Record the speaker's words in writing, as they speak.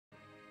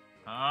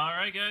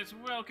Alright guys,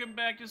 welcome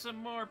back to some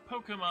more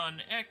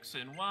Pokemon X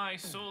and Y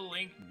Soul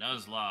Link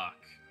Nuzlocke.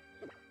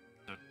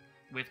 So,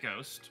 with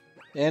Ghost.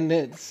 And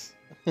Nitz.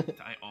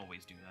 I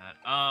always do that.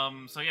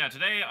 So yeah,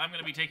 today I'm going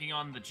to be taking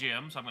on the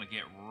gym, so I'm going to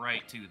get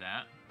right to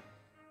that.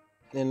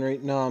 And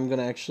right now I'm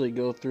gonna actually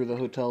go through the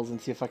hotels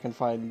and see if I can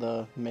find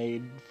the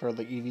maid for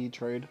the EV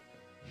trade.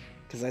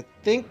 Because I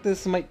think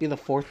this might be the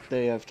 4th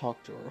day I've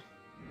talked to her.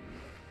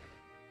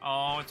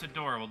 Oh, it's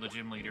adorable. The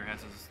gym leader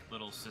has his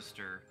little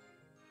sister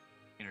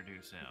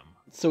introduce him.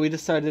 So we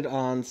decided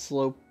on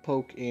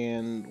Slowpoke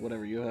and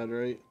whatever you had,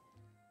 right?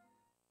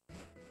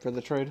 For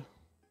the trade?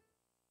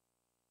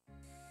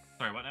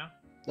 Sorry, what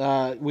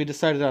now? We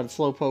decided on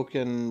Slowpoke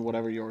and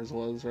whatever yours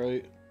was,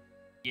 right?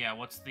 Yeah,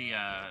 what's the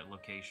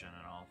location,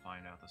 and I'll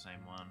find out the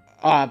same one.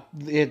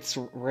 It's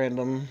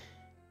random.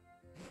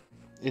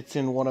 It's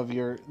in one of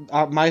your...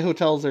 my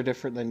hotels are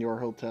different than your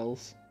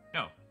hotels.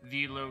 No,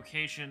 the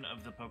location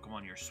of the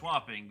Pokemon you're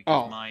swapping,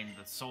 because mine,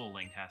 the Soul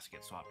Link, has to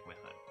get swapped with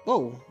it.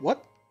 Oh,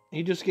 what?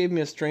 He just gave me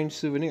a strange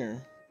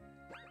souvenir.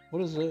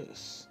 What is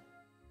this?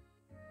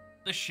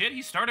 The shit?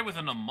 He started with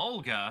an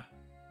Emolga?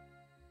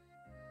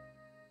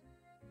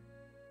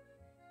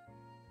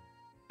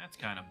 That's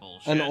kind of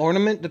bullshit. An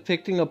ornament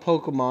depicting a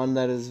Pokemon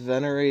that is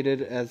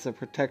venerated as a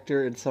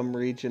protector in some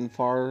region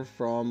far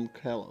from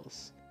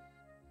Kalos.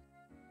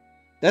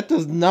 That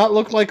does not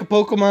look like a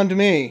Pokemon to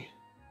me.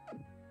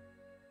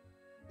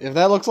 If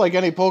that looks like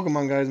any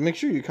Pokemon, guys, make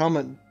sure you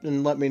comment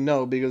and let me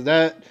know, because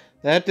that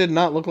did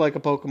not look like a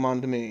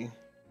Pokemon to me.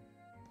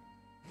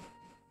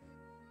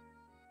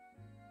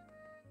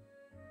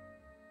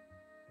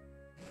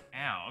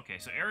 Ow, okay,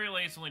 so Aerial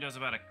Ace only does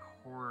about a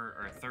quarter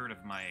or a third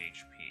of my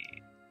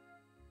HP.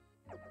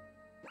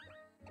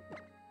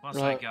 Plus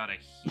I got a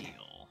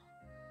heal.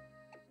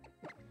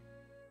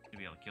 To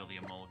be able to kill the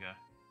Emolga.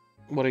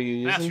 What are you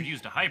using? Bastard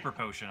used a Hyper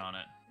Potion on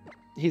it.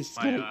 He's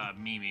by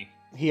Mimi.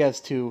 He has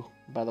 2,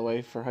 by the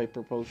way, for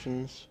Hyper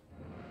Potions.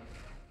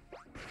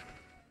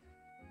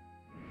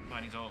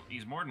 Fine,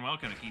 he's more than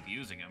welcome to keep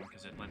using him,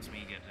 because it lets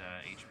me get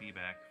HP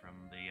back from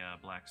the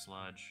Black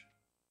Sludge.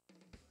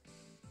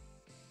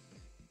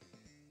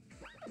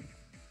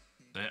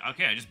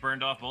 Okay, I just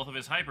burned off both of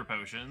his Hyper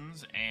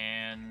Potions,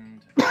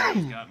 and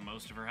he's got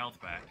most of her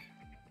health back.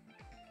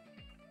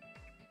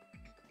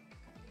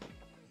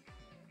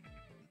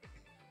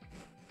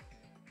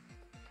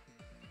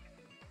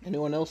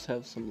 Anyone else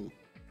have some...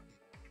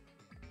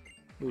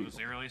 If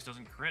Aerial Ace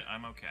doesn't crit,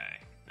 I'm okay.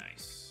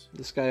 Nice.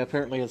 This guy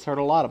apparently has heard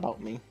a lot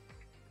about me.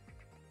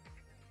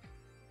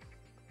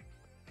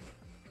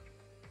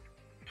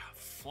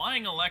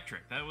 Flying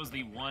Electric, that was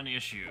the one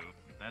issue.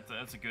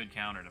 That's a good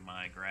counter to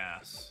my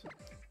grass.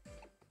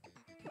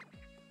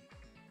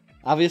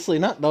 Obviously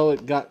not, though.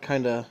 It got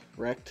kind of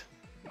wrecked.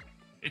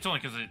 It's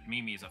only because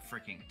Mimi's a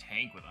freaking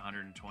tank with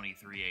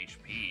 123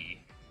 HP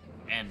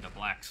and a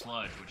Black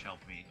Sludge, which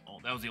helped me. Oh,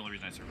 that was the only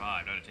reason I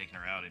survived. I would have taken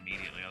her out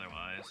immediately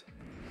otherwise.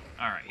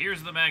 Alright,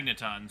 here's the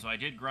Magneton. So I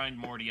did grind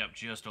Morty up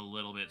just a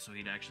little bit so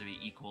he'd actually be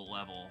equal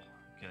level,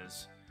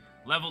 because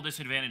level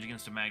disadvantage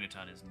against a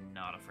Magneton is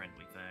not a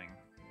friendly thing.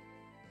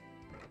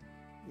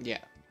 Yeah.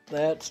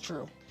 That's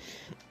true.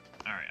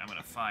 Alright, I'm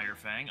gonna Fire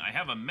Fang. I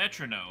have a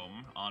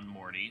Metronome on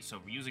Morty,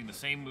 so using the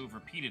same move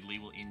repeatedly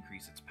will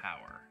increase its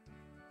power.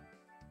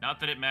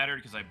 Not that it mattered,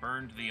 because I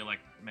burned the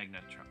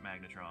Magnetron.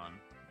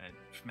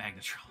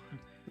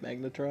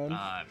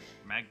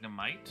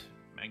 Magnemite?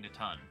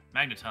 Magneton.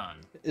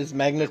 Is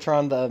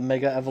Magnetron the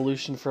Mega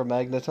Evolution for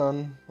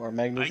Magneton? Or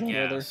Magneton,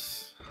 I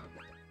guess.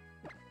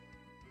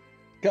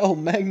 Go,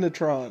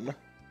 Magnetron!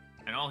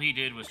 And all he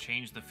did was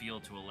change the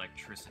field to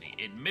electricity.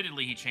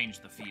 Admittedly, he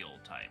changed the field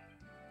type.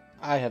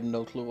 I have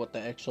no clue what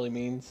that actually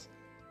means.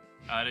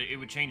 It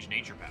would change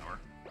nature power.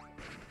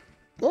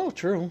 Oh,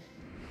 true.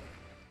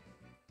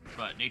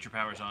 But nature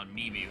power's on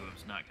Mimi,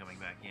 who's not coming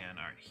back in.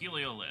 Alright,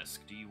 Heliolisk,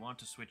 do you want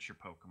to switch your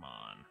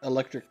Pokemon?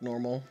 Electric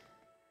normal.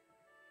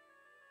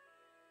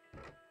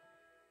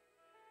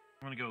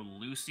 I'm gonna go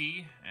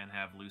Lucy, and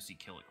have Lucy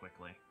kill it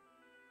quickly.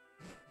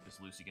 Because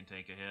Lucy can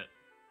take a hit.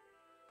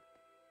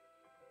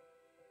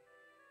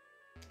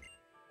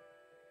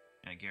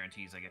 And it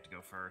guarantees I get to go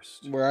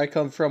first. Where I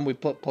come from, we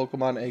put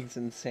Pokemon eggs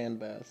in sand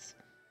baths.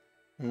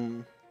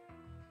 Hmm.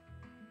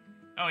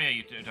 Oh yeah,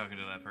 you're talking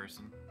to that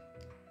person.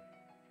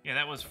 Yeah,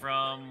 that was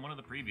from one of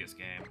the previous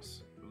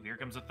games. Ooh, here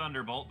comes a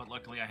Thunderbolt, but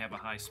luckily I have a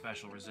high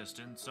special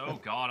resistance.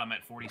 Oh god, I'm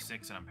at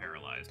 46 and I'm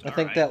paralyzed. I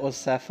think that was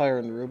Sapphire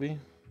and Ruby.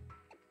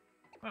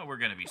 Well, we're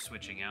gonna be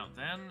switching out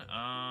then.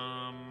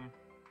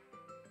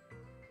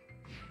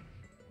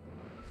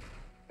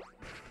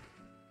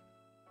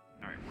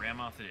 Alright,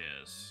 Ramoth it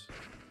is.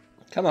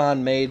 Come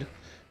on, maid.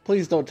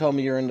 Please don't tell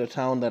me you're in the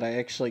town that I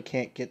actually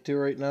can't get to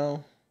right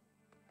now.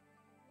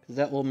 Because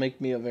that will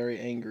make me very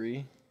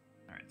angry.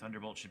 Alright,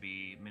 Thunderbolt should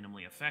be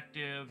minimally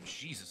effective.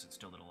 Jesus, it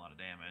still did a lot of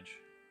damage.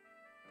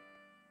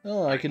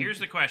 Oh, I can... Here's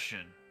the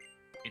question.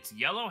 It's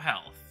yellow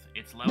health.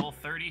 It's level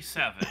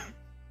 37.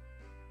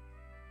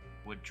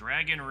 Would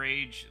Dragon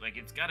Rage... Like,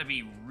 it's gotta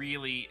be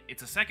really...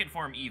 It's a second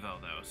form Evo,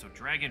 though, so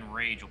Dragon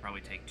Rage will probably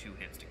take 2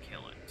 hits to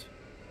kill it.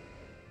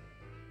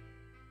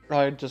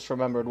 I just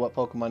remembered what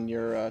Pokemon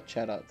your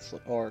chat out,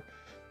 or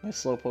my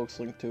Slowpoke's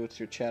linked to. It's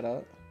your chat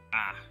out.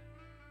 Ah.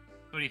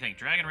 What do you think?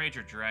 Dragon Rage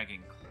or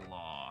Dragon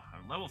Claw?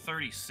 I'm level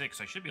 36,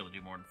 so I should be able to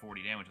do more than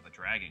 40 damage with a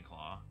Dragon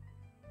Claw.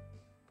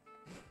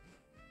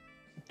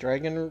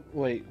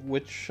 Wait,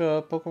 which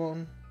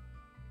Pokemon?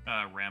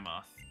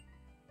 Ramoth.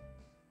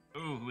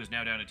 Ooh, who is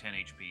now down to 10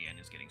 HP and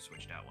is getting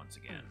switched out once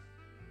again.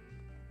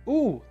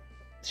 Ooh,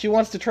 she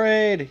wants to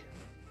trade.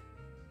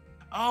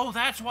 Oh,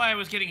 that's why I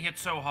was getting hit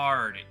so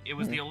hard. It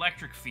was the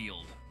electric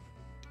field.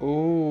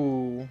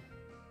 Ooh.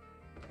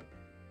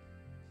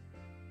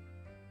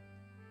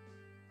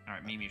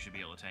 Alright, Mimi should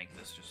be able to tank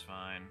this just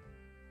fine.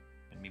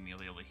 And Mimi will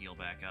be able to heal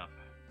back up.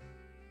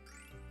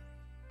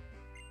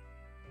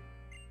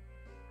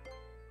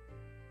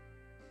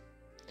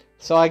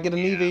 So I get an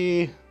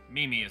Eevee.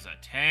 Mimi is a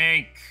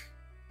tank.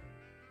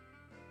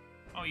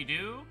 Oh, you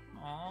do?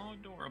 Oh,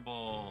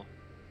 adorable.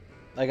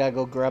 I gotta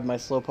go grab my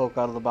Slowpoke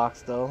out of the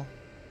box, though.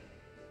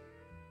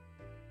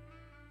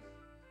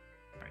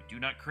 Alright, do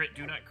not crit,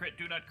 do not crit,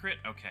 do not crit.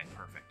 Okay,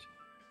 perfect.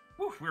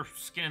 Whew, we're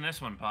skinning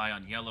this one by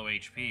on yellow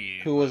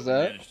HP. Who was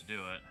that? Managed to do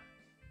it.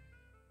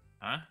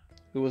 Huh?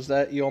 Who was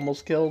that you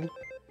almost killed?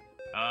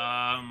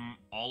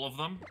 All of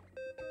them.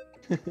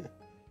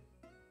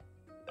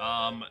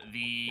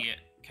 The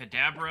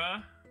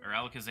Kadabra, or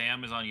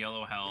Alakazam, is on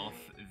yellow health.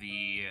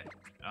 The,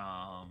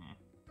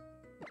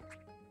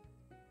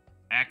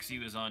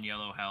 Axew is on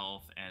yellow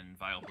health, and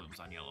Vileplume's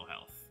on yellow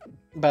health.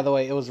 By the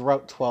way, it was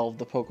Route 12,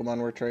 the Pokemon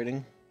we're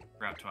trading.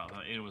 Route 12,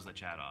 it was the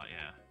Chatot,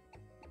 yeah.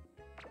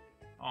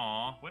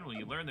 Aw, when will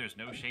you learn there's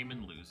no shame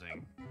in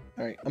losing?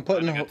 Alright, I'm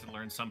putting... I got to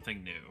learn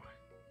something new.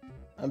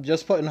 I'm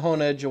just putting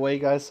Honedge away,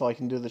 guys, so I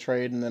can do the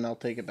trade, and then I'll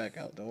take it back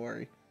out, don't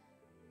worry.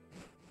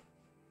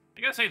 I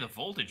gotta say, the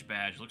Voltage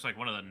badge looks like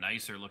one of the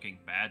nicer looking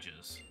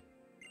badges.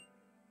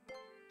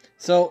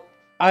 So,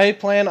 I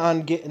plan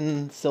on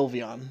getting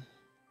Sylveon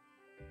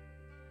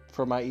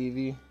for my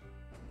Eevee.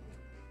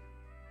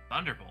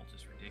 Thunderbolt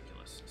is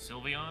ridiculous.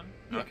 Sylveon?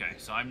 Yeah. Okay,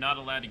 so I'm not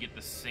allowed to get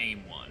the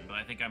same one, but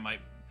I think I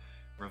might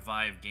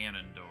revive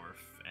Ganondorf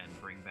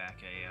and bring back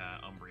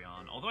a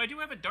Umbreon. Although I do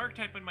have a Dark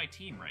type in my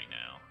team right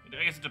now.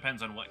 I guess it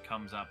depends on what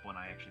comes up when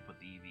I actually put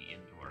the Eevee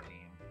into our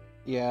team.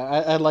 Yeah,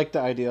 I like the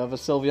idea of a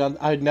Sylveon.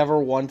 I never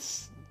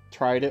once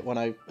tried it when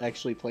I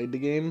actually played the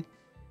game.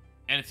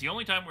 And it's the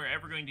only time we're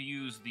ever going to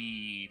use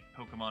the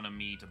Pokemon on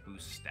me to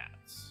boost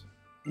stats.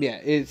 Yeah,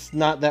 it's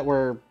not that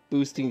we're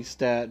boosting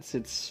stats,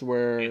 it's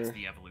where... It's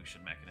the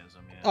evolution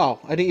mechanism, yeah. Oh,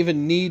 I didn't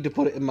even need to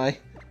put it in my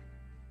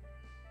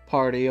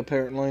party,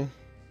 apparently.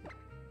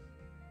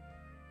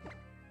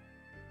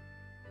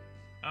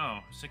 Oh,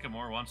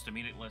 Sycamore wants to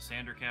meet at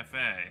Lysander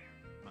Cafe.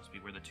 Must be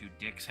where the two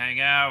dicks hang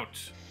out.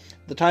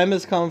 The time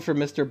has come for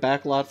Mr.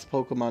 Backlot's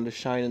Pokemon to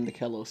shine in the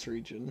Kalos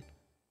region.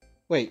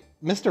 Wait,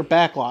 Mr.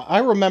 Backlot. I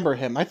remember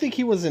him. I think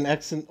he was in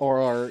X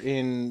or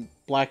in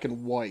Black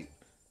and White.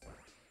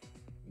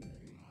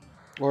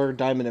 Or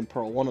Diamond and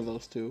Pearl, one of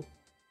those two.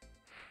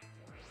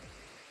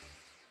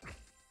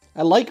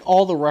 I like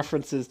all the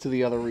references to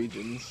the other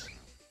regions.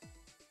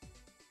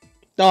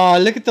 Aw,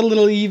 look at the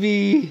little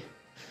Eevee!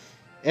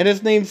 And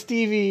his name's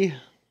Stevie.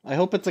 I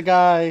hope it's a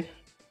guy.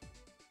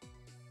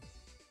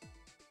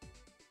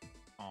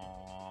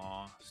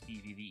 Aww,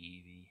 Stevie the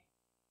Eevee.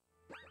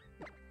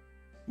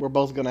 We're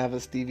both gonna have a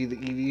Stevie the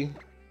Eevee.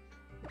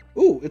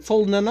 Ooh, it's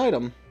holding an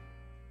item.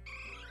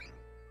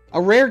 A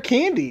rare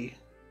candy!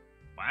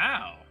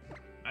 Wow,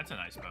 that's a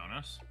nice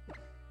bonus.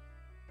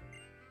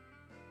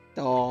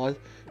 Aw,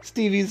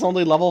 Stevie's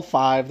only level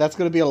 5. That's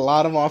gonna be a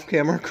lot of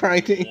off-camera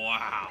grinding.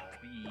 Wow,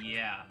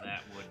 yeah,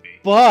 that would be.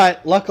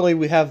 But, luckily,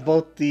 we have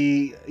both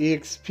the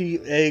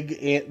EXP egg,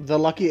 and the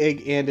lucky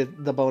egg, and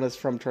the bonus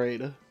from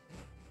trade.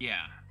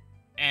 Yeah,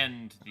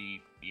 and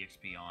the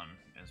EXP on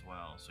as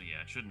well, so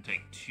yeah, it shouldn't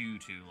take too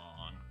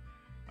long.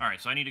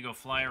 Alright, so I need to go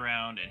fly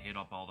around and hit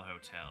up all the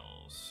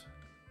hotels.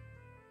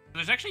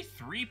 There's actually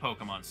 3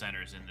 Pokemon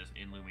centers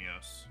in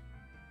Lumiose.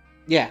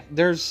 Yeah,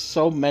 there's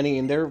so many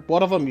in there.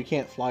 One of them you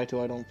can't fly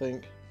to, I don't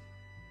think.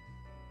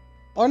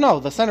 Oh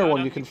no, the center one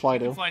No, you can fly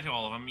to. You can fly to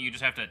all of them, you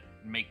just have to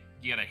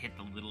you gotta hit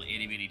the little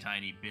itty-bitty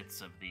tiny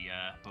bits of the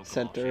Pokeball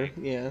Center, shape.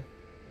 yeah.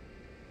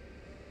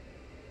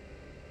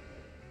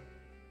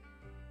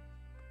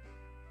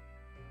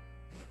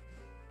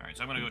 Alright,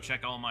 so I'm gonna go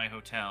check all my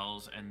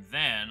hotels, and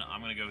then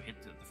I'm gonna go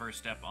hit the first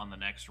step on the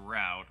next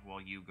route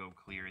while you go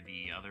clear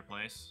the other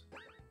place.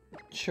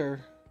 Sure.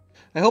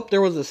 I hope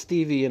there was a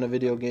Stevie in a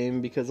video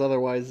game, because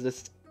otherwise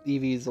this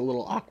Eevee's a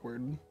little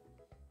awkward.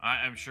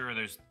 I'm sure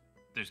there's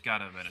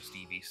gotta have been a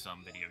Stevie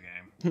some video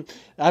game.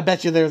 I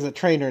bet you there's a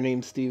trainer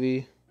named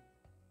Stevie.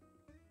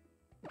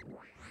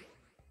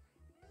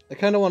 I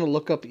kind of want to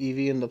look up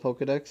Eevee in the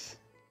Pokedex.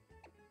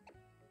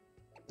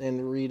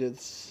 And read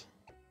its...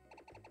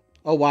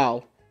 Oh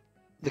wow.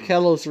 The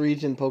Kalos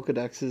region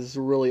Pokedex is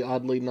really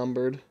oddly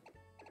numbered.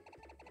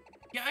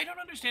 Yeah, I don't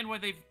understand why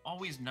they've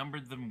always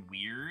numbered them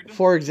weird.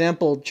 For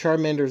example,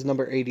 Charmander's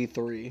number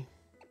 83.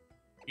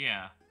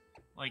 Yeah.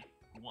 Like,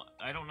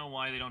 I don't know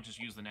why they don't just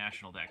use the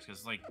national decks,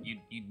 because like you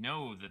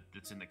know that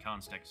it's in the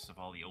context of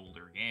all the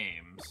older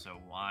games, so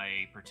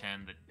why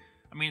pretend that?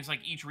 I mean, it's like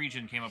each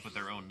region came up with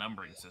their own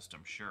numbering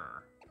system,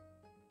 sure,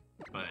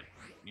 but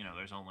you know,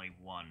 there's only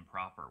one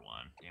proper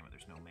one. Damn it,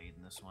 there's no maid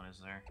in this one, is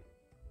there?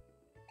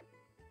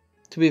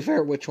 To be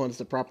fair, which one's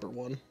the proper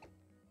one?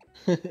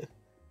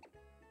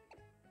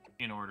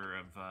 In order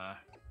of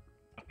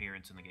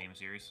appearance in the game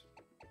series.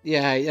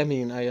 Yeah, I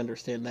mean, I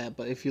understand that,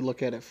 but if you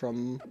look at it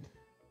from,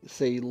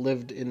 say,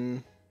 lived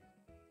in...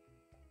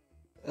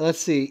 Let's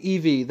see,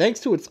 Eevee. Thanks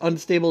to its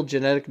unstable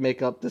genetic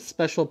makeup, this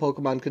special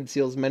Pokemon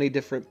conceals many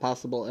different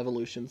possible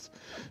evolutions.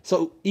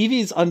 So,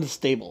 Eevee's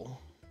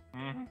unstable.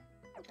 Mm-hmm.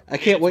 I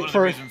can't wait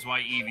for... one of the reasons why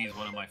Eevee is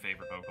one of my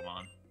favorite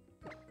Pokemon.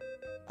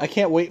 I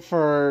can't wait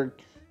for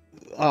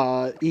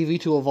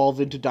Eevee to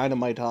evolve into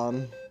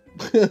Dynamiton.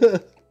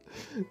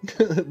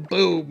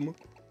 Boom.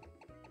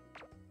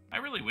 I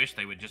really wish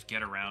they would just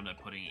get around to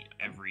putting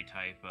every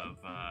type of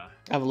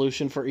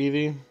evolution for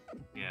Eevee.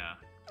 Yeah.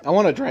 I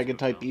want a dragon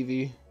type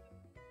Eevee.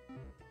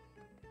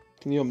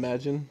 Can you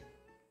imagine?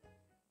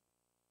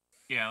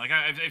 Yeah, like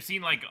I've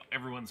seen like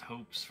everyone's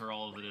hopes for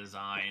all of the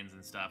designs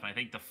and stuff. And I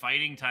think the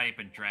fighting type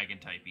and dragon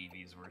type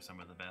Eevees were some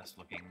of the best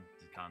looking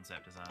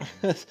concept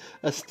designs.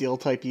 A steel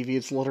type Eevee.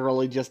 It's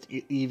literally just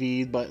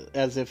Eevee, but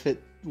as if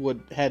it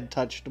had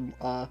touched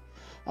a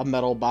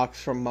metal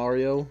box from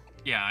Mario.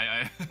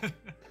 Yeah,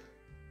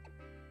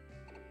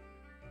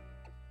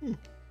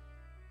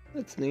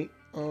 That's neat.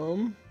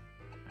 Alright,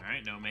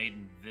 no maid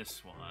in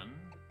this one.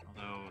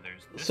 Although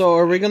there's this So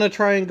one. are we gonna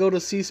try and go to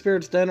Sea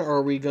Spirit's Den, or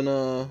are we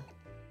gonna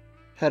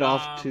head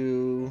off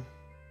to...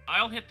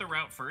 I'll hit the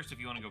route first if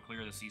you want to go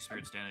clear the Sea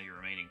Spirit's Den of your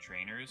remaining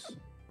trainers.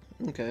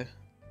 Okay.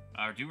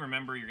 Do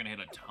remember you're gonna hit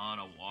a ton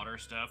of water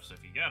stuff, so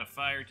if you got a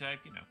fire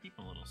type, you know, keep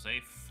them a little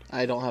safe.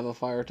 I don't have a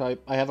fire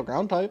type. I have a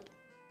ground type.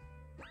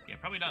 Yeah,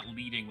 probably not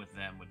leading with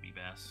them would be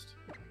best.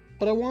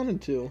 But I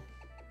wanted to.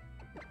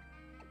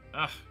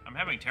 Ugh, I'm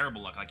having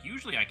terrible luck. Like,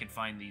 usually I can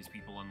find these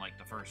people in, like,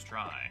 the first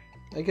try.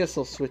 I guess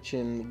I'll switch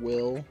in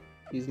Will.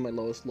 He's my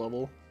lowest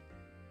level.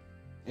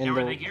 And now,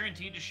 are they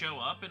guaranteed to show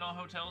up in all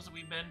hotels that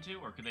we've been to,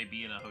 or could they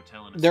be in a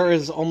hotel in a There city?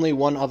 is only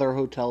one other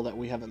hotel that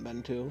we haven't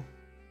been to.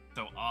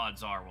 So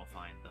odds are we'll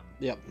find them.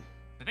 Yep.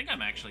 I think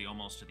I'm actually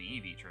almost to the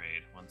Eevee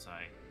trade once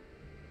I...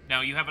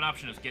 Now, you have an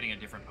option of getting a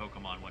different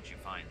Pokemon once you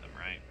find them,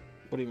 right?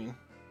 What do you mean?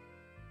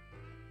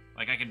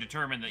 Like, I can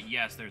determine that,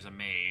 yes, there's a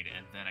maid,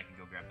 and then I can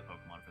go grab the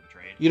Pokemon for the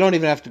trade. You don't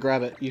even have to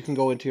grab it. You can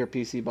go into your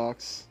PC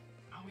box.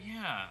 Oh,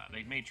 yeah.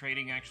 They made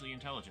trading actually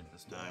intelligent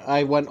this time.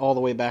 I went all the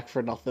way back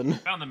for nothing.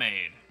 Found the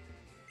maid.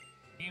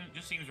 It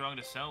just seems wrong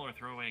to sell or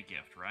throw away a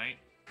gift, right?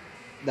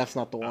 That's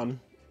not the one.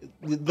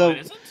 It The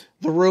isn't?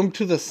 the room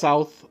to the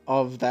south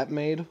of that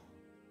maid,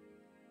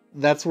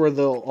 that's where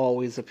they'll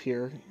always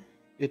appear.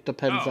 It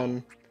depends Oh.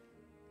 on...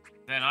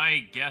 Then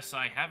I guess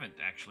I haven't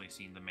actually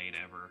seen the maid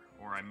ever,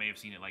 or I may have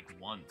seen it like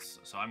once,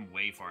 so I'm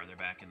way farther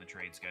back in the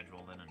trade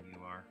schedule than you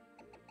are.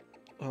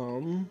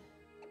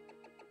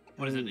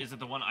 What is it? Is it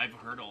the one I've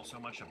heard so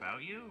much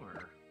about you,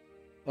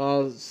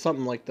 or?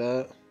 Something like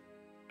that.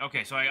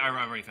 Okay, so I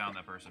already found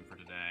that person for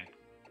today.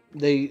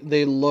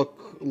 They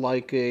look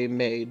like a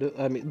maid.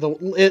 I mean,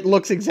 it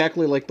looks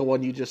exactly like the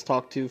one you just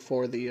talked to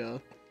for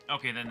the.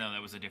 Okay, then no,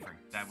 that was a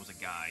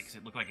guy, because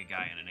it looked like a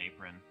guy in an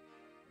apron.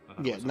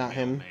 Yeah, not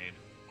him. Maid.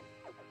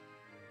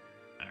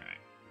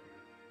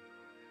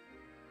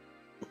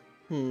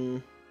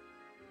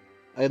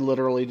 I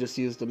literally just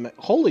used a...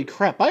 Holy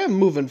crap, I am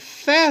moving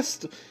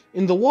fast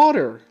in the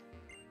water!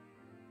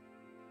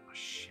 Oh,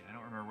 shit, I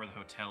don't remember where the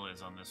hotel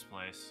is on this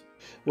place.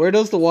 Where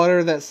does the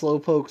water that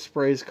Slowpoke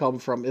sprays come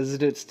from? Is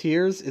it its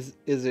tears?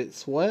 Is it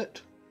sweat?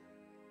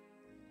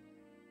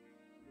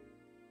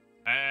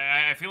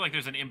 I feel like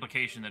there's an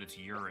implication that it's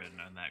urine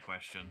in that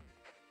question.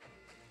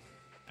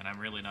 And I'm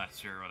really not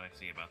sure what I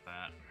see about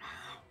that.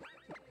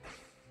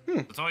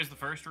 It's always the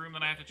first room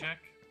that I have to check?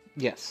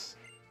 Yes.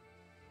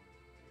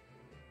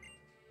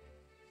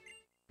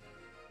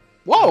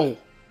 Whoa!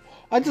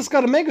 I just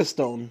got a Mega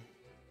Stone.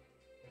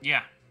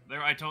 Yeah,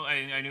 I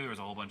knew there was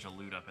a whole bunch of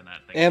loot up in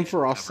that thing. And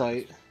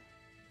Frostite.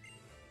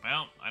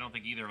 Well, I don't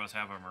think either of us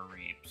have a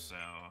Mareep, so...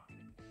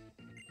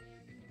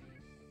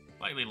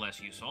 Slightly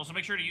less useful. Also,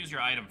 make sure to use your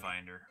item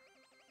finder.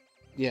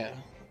 Yeah.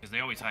 Because they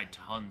always hide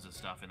tons of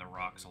stuff in the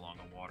rocks along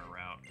the water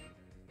route.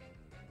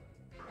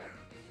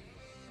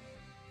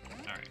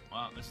 Alright,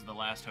 well, this is the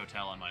last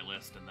hotel on my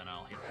list, and then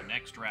I'll hit the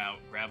next route,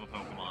 grab a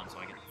Pokemon so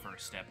I get the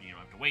first step and you don't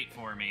have to wait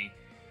for me,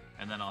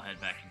 and then I'll head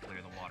back and clear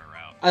the water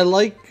route. I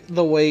like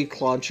the way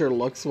Clauncher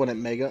looks when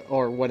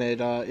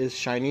it is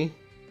shiny.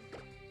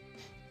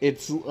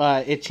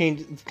 It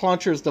changed.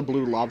 Clauncher is the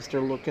blue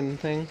lobster looking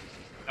thing.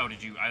 Oh,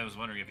 did you? I was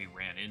wondering if you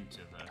ran into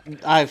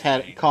the... I've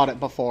caught it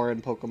before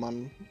in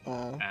Pokemon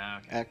okay.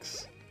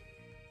 X.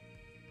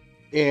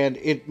 And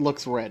it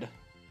looks red.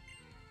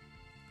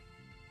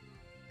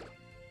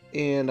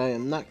 And I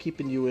am not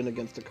keeping you in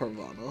against a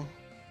Carvana.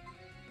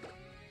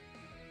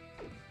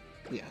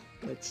 Yeah,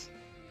 that's...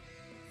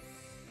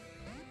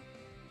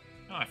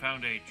 Oh, I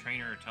found a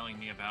trainer telling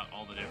me about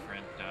all the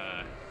different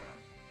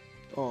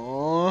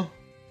Aww.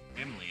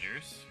 Gym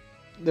leaders.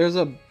 There's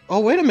a... Oh,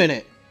 wait a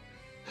minute.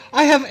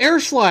 I have Air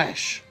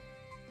Slash.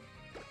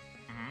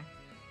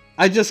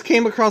 I just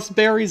came across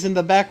berries in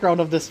the background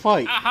of this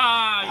fight.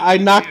 Aha! I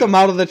knocked them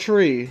out of the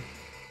tree.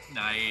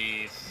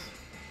 Nice.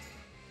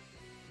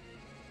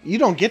 You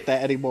don't get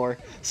that anymore.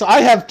 So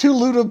I have 2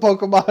 looted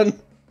Pokemon.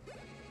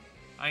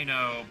 I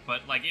know,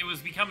 but like it was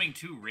becoming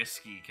too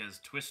risky because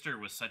Twister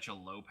was such a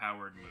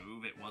low-powered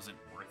move, it wasn't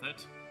worth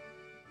it.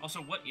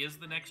 Also, what is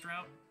the next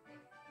route?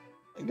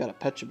 I got a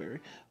Pechaberry.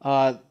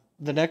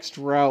 The next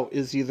route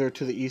is either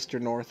to the east or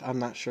north. I'm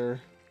not sure.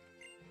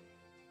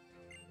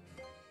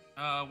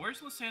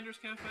 Where's Lysander's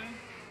Cafe?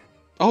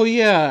 Oh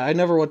yeah, I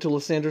never went to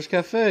Lysander's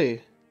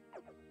Cafe.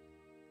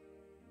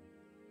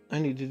 I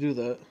need to do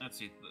that. Let's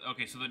see.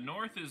 Okay, so the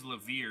north is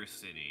Lavier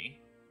City,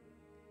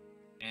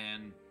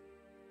 and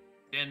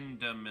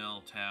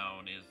Dendamil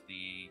Town is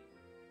the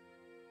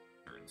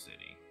third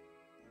city.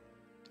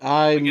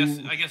 I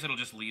guess it'll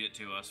just lead it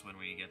to us when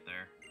we get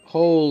there.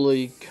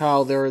 Holy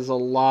cow, there is a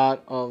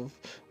lot of...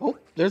 Oh,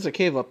 there's a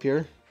cave up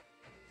here.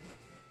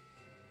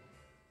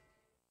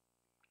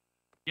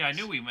 Yeah, I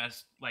knew we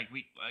missed, like,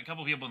 a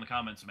couple people in the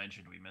comments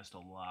mentioned we missed a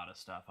lot of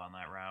stuff on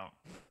that route.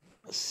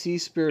 Sea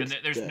Spirit's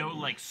And there's dead. no,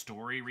 like,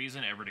 story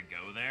reason ever to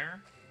go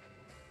there,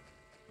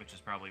 which is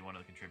probably one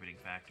of the contributing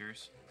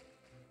factors.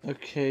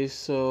 Okay,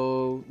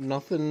 so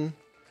nothing...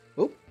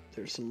 Oh,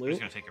 there's some I'm loot.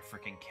 just gonna take a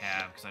freaking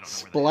cab, because I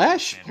don't know where the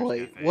Splash Lysander's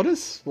Plate? Cafe What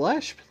is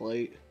Splash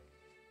Plate?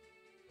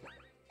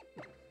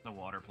 The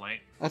water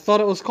plate. I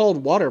thought it was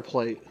called Water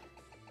Plate.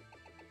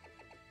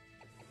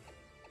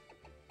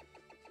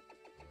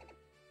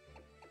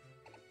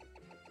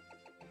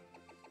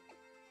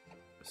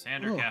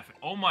 Lysander Cafe.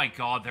 Oh my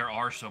god, there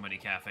are so many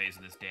cafes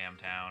in this damn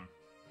town.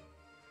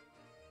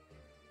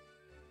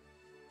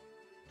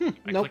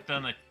 I clicked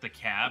on the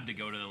cab to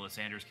go to the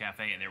Lysander's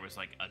Cafe, and there was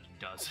like a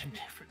dozen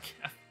different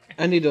cafes.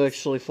 I need to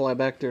actually fly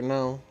back there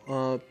now.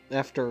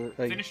 After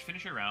I...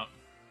 Finish your route.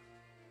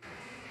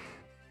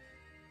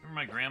 Remember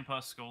my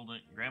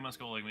grandma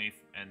scolding me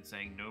and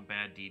saying no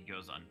bad deed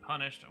goes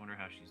unpunished. I wonder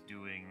how she's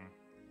doing.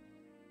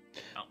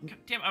 Oh,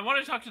 damn, I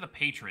want to talk to the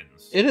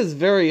patrons. It is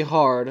very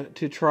hard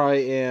to try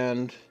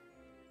and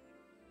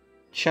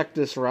check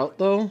this route,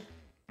 though.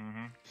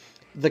 Mm-hmm.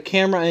 The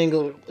camera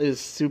angle is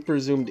super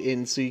zoomed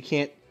in, so you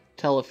can't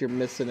tell if you're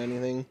missing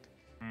anything.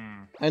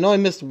 Mm. I know I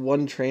missed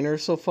one trainer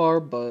so far,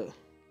 but...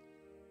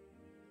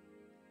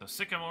 So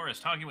Sycamore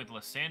is talking with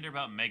Lysander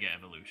about Mega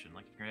Evolution. I'd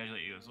like to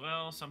congratulate you as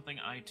well. Something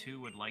I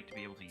too would like to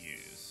be able to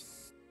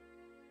use.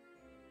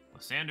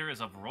 Lysander is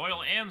of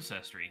royal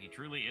ancestry. He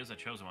truly is a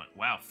chosen one.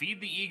 Wow,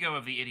 feed the ego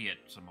of the idiot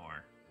some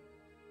more.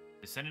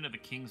 Descendant of the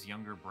king's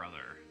younger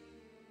brother.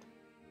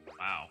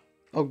 Wow.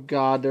 Oh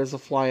god, there's a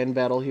fly-in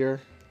battle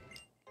here.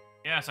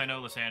 Yes, I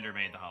know Lysander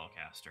made the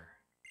Holocaster.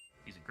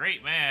 He's a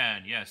great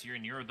man. Yes,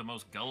 you're the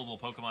most gullible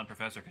Pokemon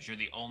professor because you're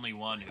the only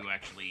one who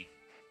actually...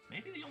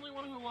 Maybe the only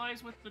one who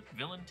allies with the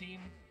villain team?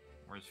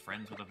 Or is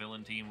friends with a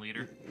villain team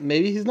leader?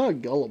 Maybe he's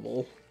not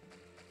gullible.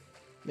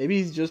 Maybe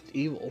he's just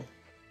evil.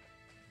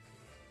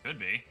 Could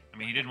be. I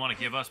mean, he didn't want to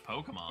give us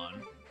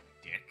Pokemon.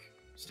 Dick.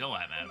 Still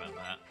not mad about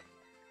that.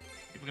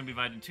 People can be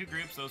divided in 2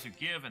 groups, those who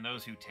give and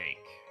those who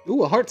take.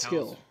 Ooh, a heart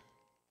skill.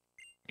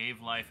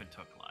 Gave life and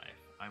took life.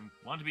 I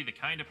want to be the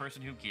kind of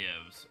person who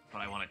gives, but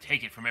I want to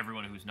take it from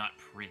everyone who's not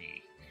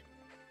pretty.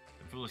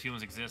 And foolish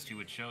humans exist who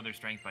would show their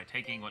strength by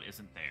taking what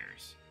isn't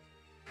theirs.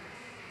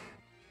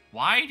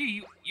 Why do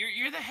you...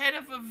 You're the head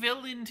of a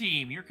villain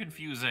team. You're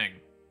confusing.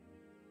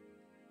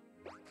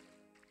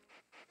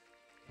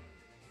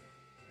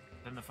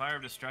 Then the fire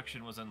of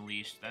destruction was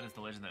unleashed. That is the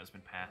legend that has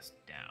been passed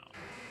down.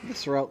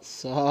 This route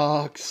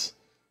sucks.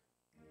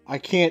 I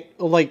can't...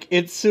 Like,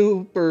 it's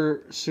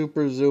super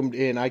zoomed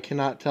in. I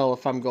cannot tell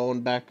if I'm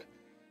going back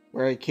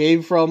where I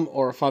came from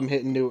or if I'm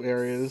hitting new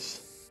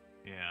areas.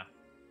 Yeah.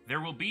 There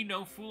will be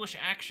no foolish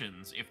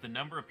actions if the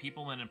number of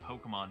people and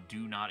Pokemon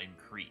do not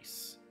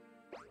increase.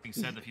 Being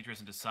said, the future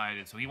isn't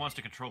decided, so he wants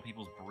to control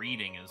people's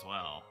breeding as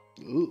well.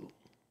 Ooh.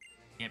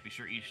 Can't be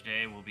sure each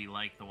day will be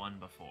like the one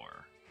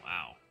before.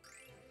 Wow.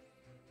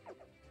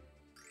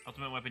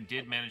 Ultimate Weapon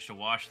did manage to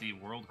wash the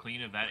world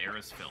clean of that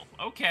era's filth.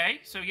 Okay,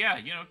 so yeah,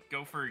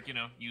 go for,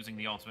 using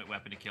the Ultimate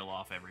Weapon to kill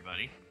off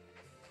everybody.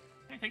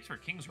 Hey, thanks for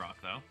King's Rock,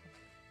 though.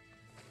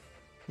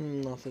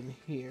 Nothing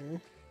here.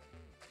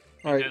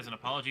 Alright. As an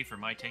apology for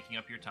my taking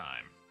up your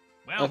time.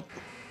 Well,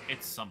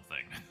 it's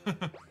something.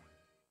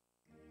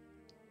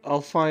 I'll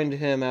find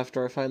him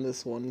after I find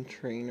this one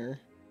trainer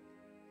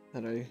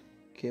that I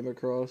came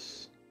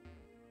across.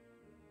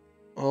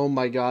 Oh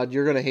my god,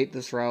 you're gonna hate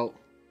this route.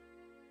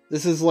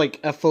 This is like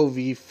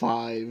FOV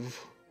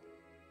 5.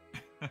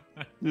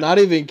 Not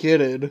even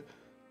kidding.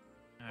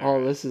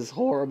 Oh, this is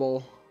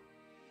horrible.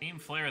 Team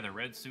Flare, the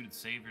red-suited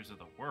saviors of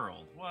the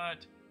world.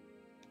 What?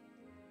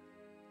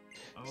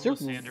 Oh,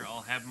 Lysander,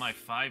 I'll have my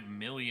 5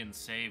 million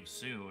saved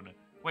soon.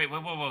 Wait,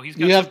 whoa, he's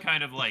got some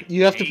kind of, like...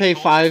 You have to pay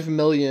 5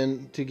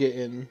 million to get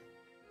in.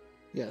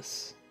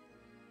 Yes.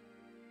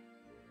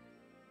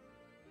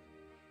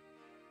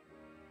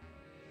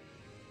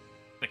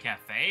 The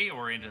cafe,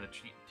 or into the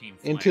Team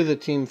Flare. Into the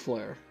Team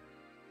Flare.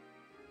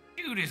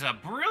 Dude is a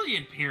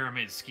brilliant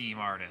pyramid scheme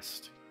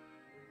artist.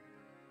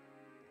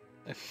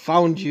 I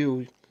found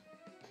you.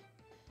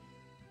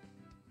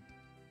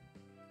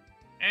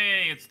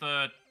 Hey, it's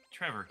the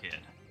Trevor kid.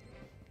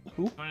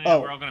 Who?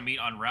 Oh. We're all going to meet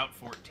on Route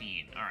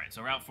 14. Alright,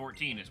 so Route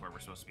 14 is where we're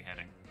supposed to be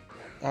heading.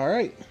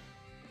 Alright.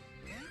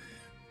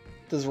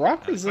 Does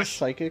rock resist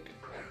psychic?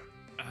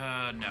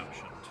 No, it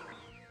shouldn't.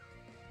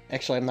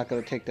 Actually, I'm not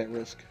going to take that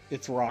risk.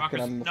 It's rock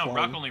and I'm flying.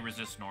 Rock only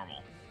resists normal.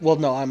 Well,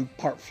 no, I'm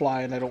part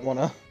fly and I don't want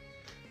to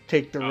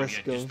take the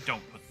risk yeah, of... Just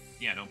don't put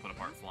a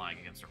part flying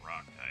against a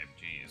rock type,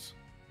 jeez.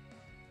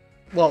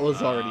 Well, it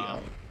was already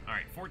up.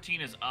 Alright,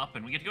 14 is up,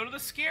 and we get to go to the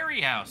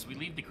scary house. We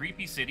leave the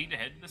creepy city to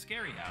head to the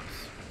scary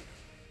house.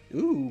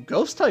 Ooh,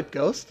 ghost type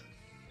ghost.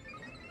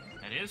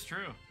 That is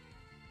true.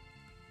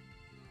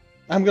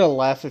 I'm gonna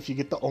laugh if you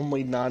get the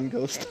only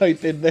non-ghost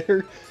type in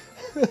there.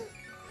 Alright,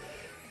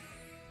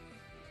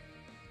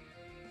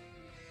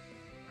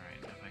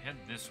 if I head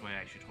this way,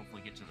 I should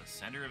hopefully get to the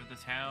center of the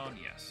town.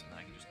 Yes, and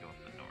I can just go up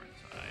the north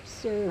side.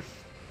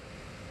 Surf.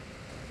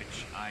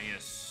 Which I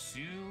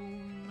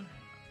assume...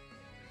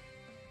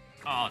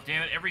 Oh,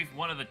 damn it, every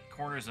one of the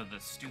corners of the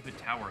stupid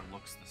tower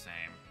looks the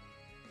same.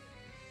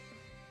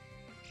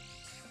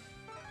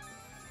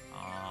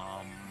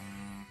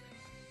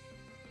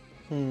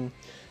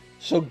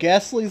 So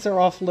Ghastlies are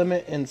off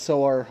limit, and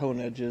so are Hone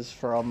Edges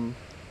from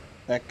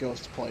that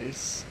ghost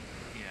place.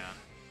 Yeah.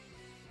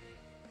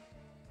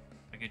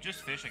 I could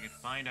just fish, I could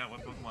find out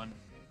what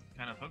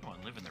kind of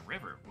Pokemon live in the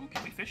river. Ooh,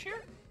 can we fish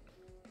here?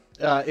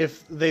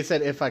 If they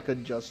said if I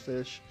could just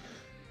fish.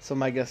 So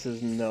my guess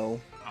is no.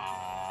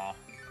 Aww.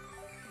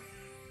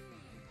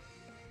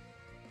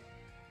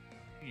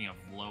 Speaking of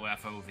low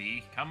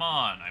FOV, come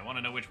on, I want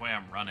to know which way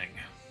I'm running.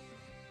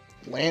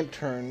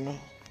 Lantern.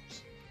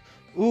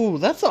 Ooh,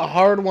 that's a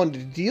hard one to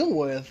deal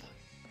with.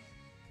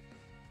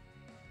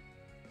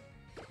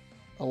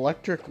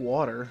 Electric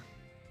water.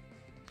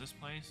 This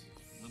place?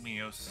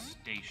 Lumio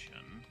Station.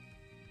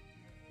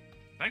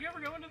 Did I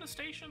ever go into the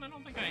station? I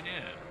don't think I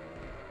did.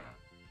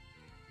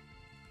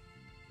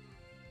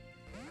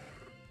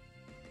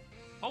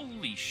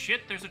 Holy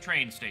shit, there's a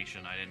train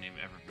station I didn't even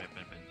ever been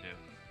to.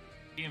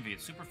 DMV,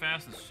 it's super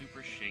fast and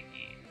super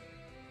shaky.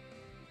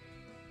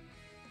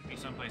 Could be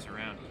someplace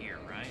around here,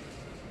 right?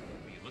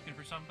 Are you looking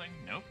for something?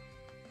 Nope.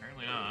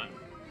 Apparently not.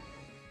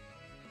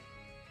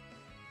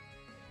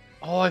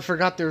 Oh, I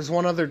forgot there's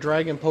one other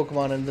dragon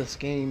Pokemon in this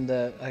game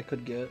that I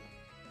could get.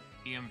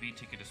 DMV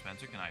ticket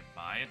dispenser, can I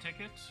buy a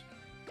ticket?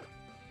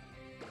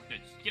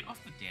 Get off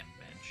the damn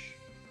bench.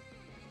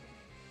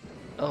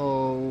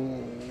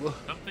 Oh.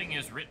 Something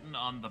is written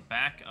on the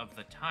back of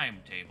the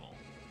timetable.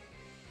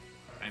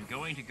 I'm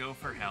going to go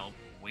for help.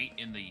 Wait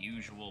in the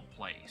usual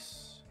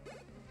place.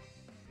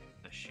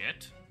 The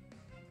shit?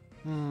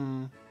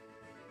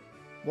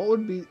 What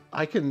would be...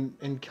 I can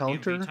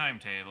encounter... TMV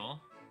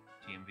timetable.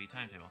 TMV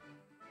timetable.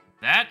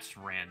 That's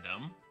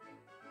random.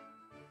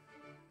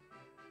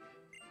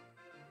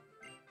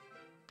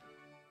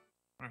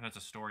 I wonder if that's a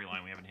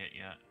storyline we haven't hit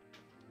yet.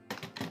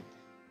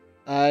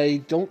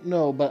 I don't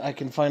know, but I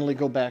can finally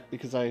go back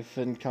because I've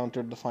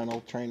encountered the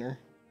final trainer.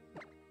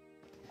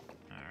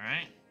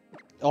 Alright.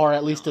 Or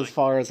at least as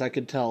far as I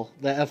could tell.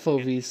 The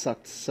FOV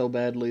sucked so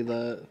badly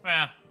that...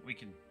 Well, we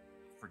can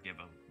forgive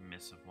a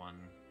miss of one.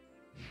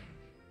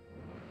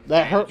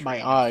 That hurt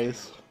my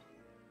eyes.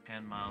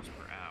 10 miles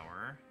per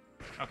hour.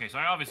 Okay, so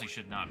I obviously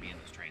should not be in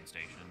this train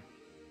station.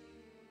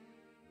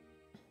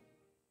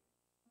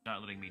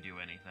 Not letting me do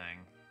anything.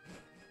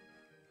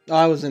 Oh,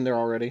 I was in there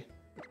already.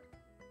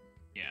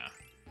 Yeah.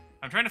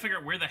 I'm trying to figure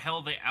out where the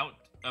hell the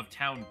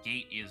out-of-town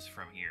gate is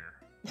from here.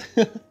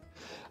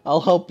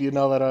 I'll help you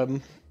now that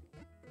I'm...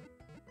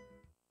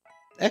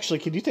 Actually,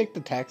 can you take the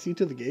taxi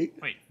to the gate?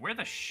 Wait, where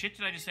the shit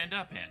did I just end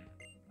up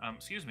in?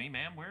 Excuse me,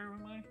 ma'am, where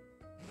am I?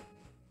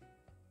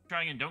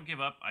 Trying and don't give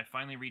up. I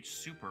finally reached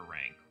super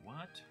rank.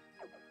 What?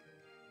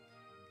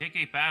 Take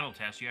a battle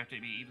test. You have to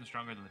be even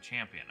stronger than the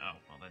champion. Oh,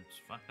 well then,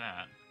 fuck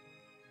that.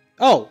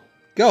 Oh,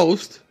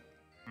 Ghost.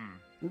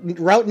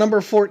 Route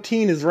number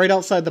 14 is right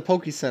outside the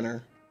Poke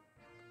Center.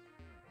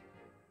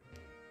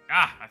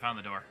 Ah, I found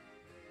the door.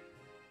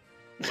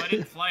 Well, I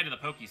didn't fly to the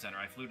Poke Center.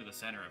 I flew to the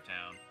center of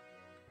town.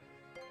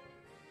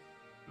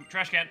 Ooh,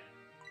 trash can.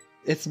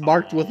 It's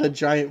marked with a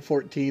giant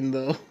 14,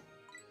 though.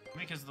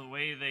 Because of the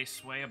way they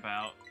sway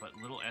about, but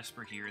little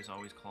Esper here is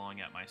always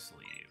clawing at my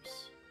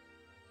sleeves.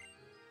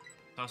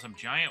 Saw some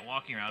giant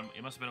walking around.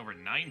 It must have been over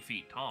 9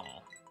 feet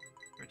tall.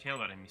 A tale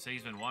about him. He said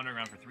he's been wandering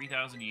around for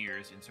 3,000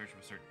 years in search of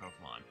a certain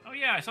Pokemon. Oh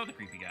yeah, I saw the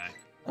creepy guy.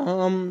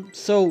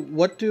 So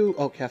what do...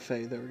 Oh,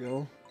 cafe, there we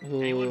go.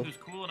 Anyone who's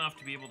cool enough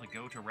to be able to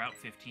go to Route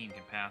 15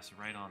 can pass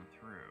right on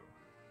through.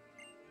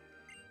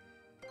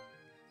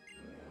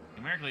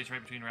 Numerically, it's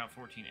right between Route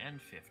 14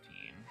 and 15.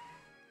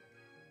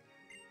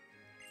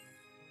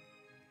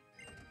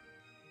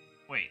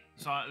 Wait,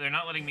 so they're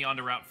not letting me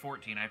onto Route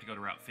 14, I have to go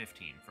to Route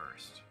 15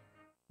 first.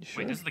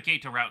 Sure? Wait, this is the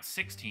gate to Route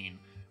 16.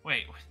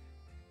 Wait,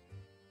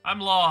 I'm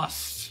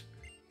lost!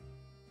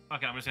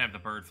 Okay, I'm just gonna have the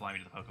bird fly me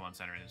to the Pokemon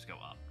Center and just go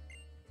up.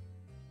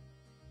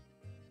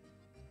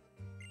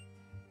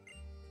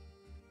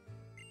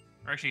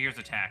 Or actually, here's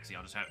a taxi.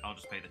 I'll just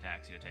pay the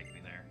taxi to take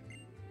me there.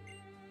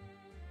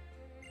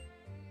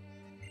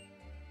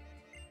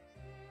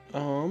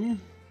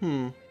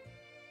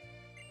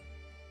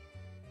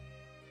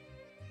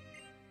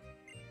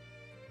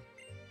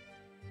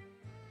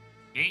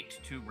 Gate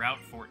to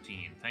Route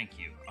 14. Thank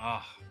you.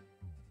 Ah.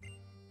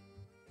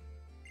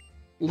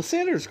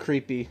 Lysander's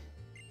creepy.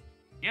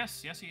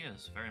 Yes, he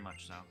is. Very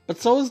much so. But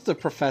so is the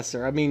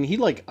professor. I mean, he,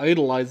 like,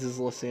 idolizes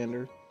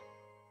Lysander.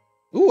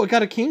 Ooh, I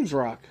got a King's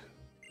Rock.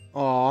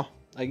 Aw,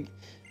 I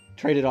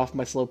traded off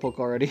my Slowpoke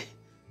already.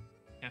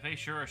 Cafes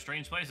sure are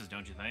strange places,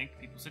 don't you think?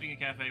 People sitting in a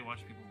cafe watch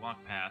people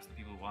walk past. The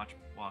people who walk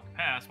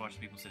past watch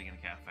the people sitting in a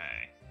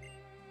cafe.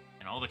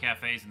 And all the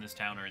cafes in this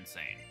town are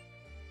insane.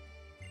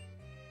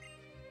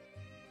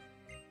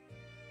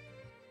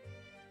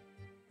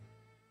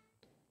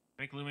 To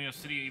make Lumio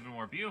City even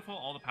more beautiful,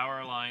 all the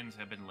power lines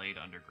have been laid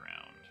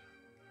underground.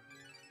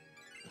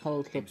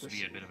 Hello, Seems to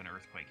be a bit of an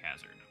earthquake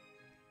hazard.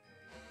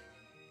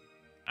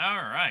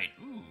 Alright,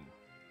 ooh.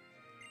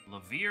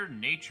 Levere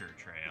Nature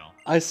Trail.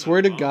 I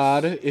swear to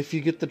God, if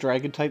you get the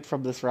Dragon type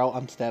from this route,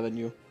 I'm stabbing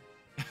you.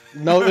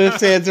 No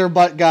ifs, ands, or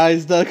but,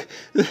 guys. It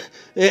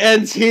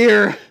ends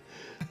here.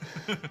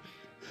 We're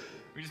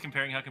just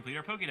comparing how complete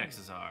our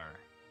Pokédexes are.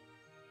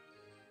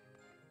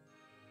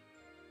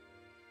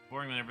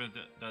 Boring whenever it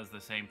does the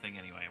same thing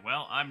anyway.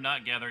 Well, I'm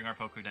not gathering our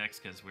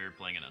Pokédex because we're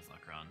playing a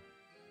Nuzlocke run.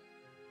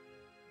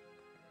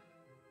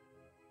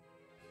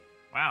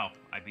 Wow,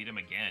 I beat him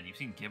again. You've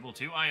seen Gibble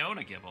too? I own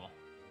a Gibble.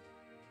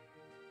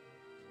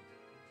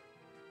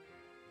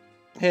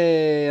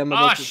 Hey, I'm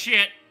about to...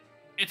 shit!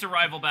 It's a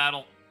rival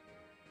battle.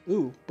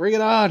 Ooh, bring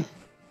it on!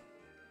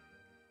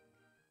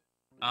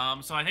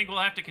 So I think we'll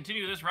have to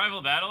continue this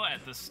rival battle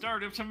at the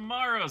start of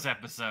tomorrow's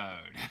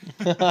episode.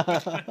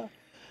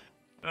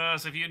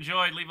 So if you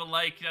enjoyed, leave a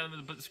like down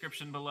in the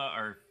description below,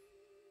 or,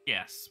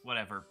 yes,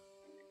 whatever.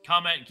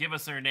 Comment, give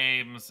us their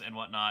names and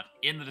whatnot.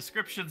 In the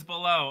descriptions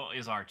below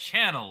is our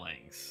channel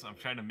links. I'm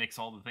trying to mix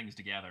all the things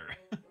together.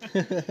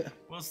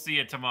 We'll see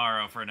you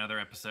tomorrow for another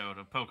episode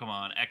of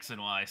Pokemon X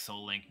and Y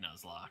Soul Link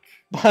Nuzlocke.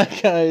 Bye,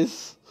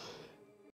 guys.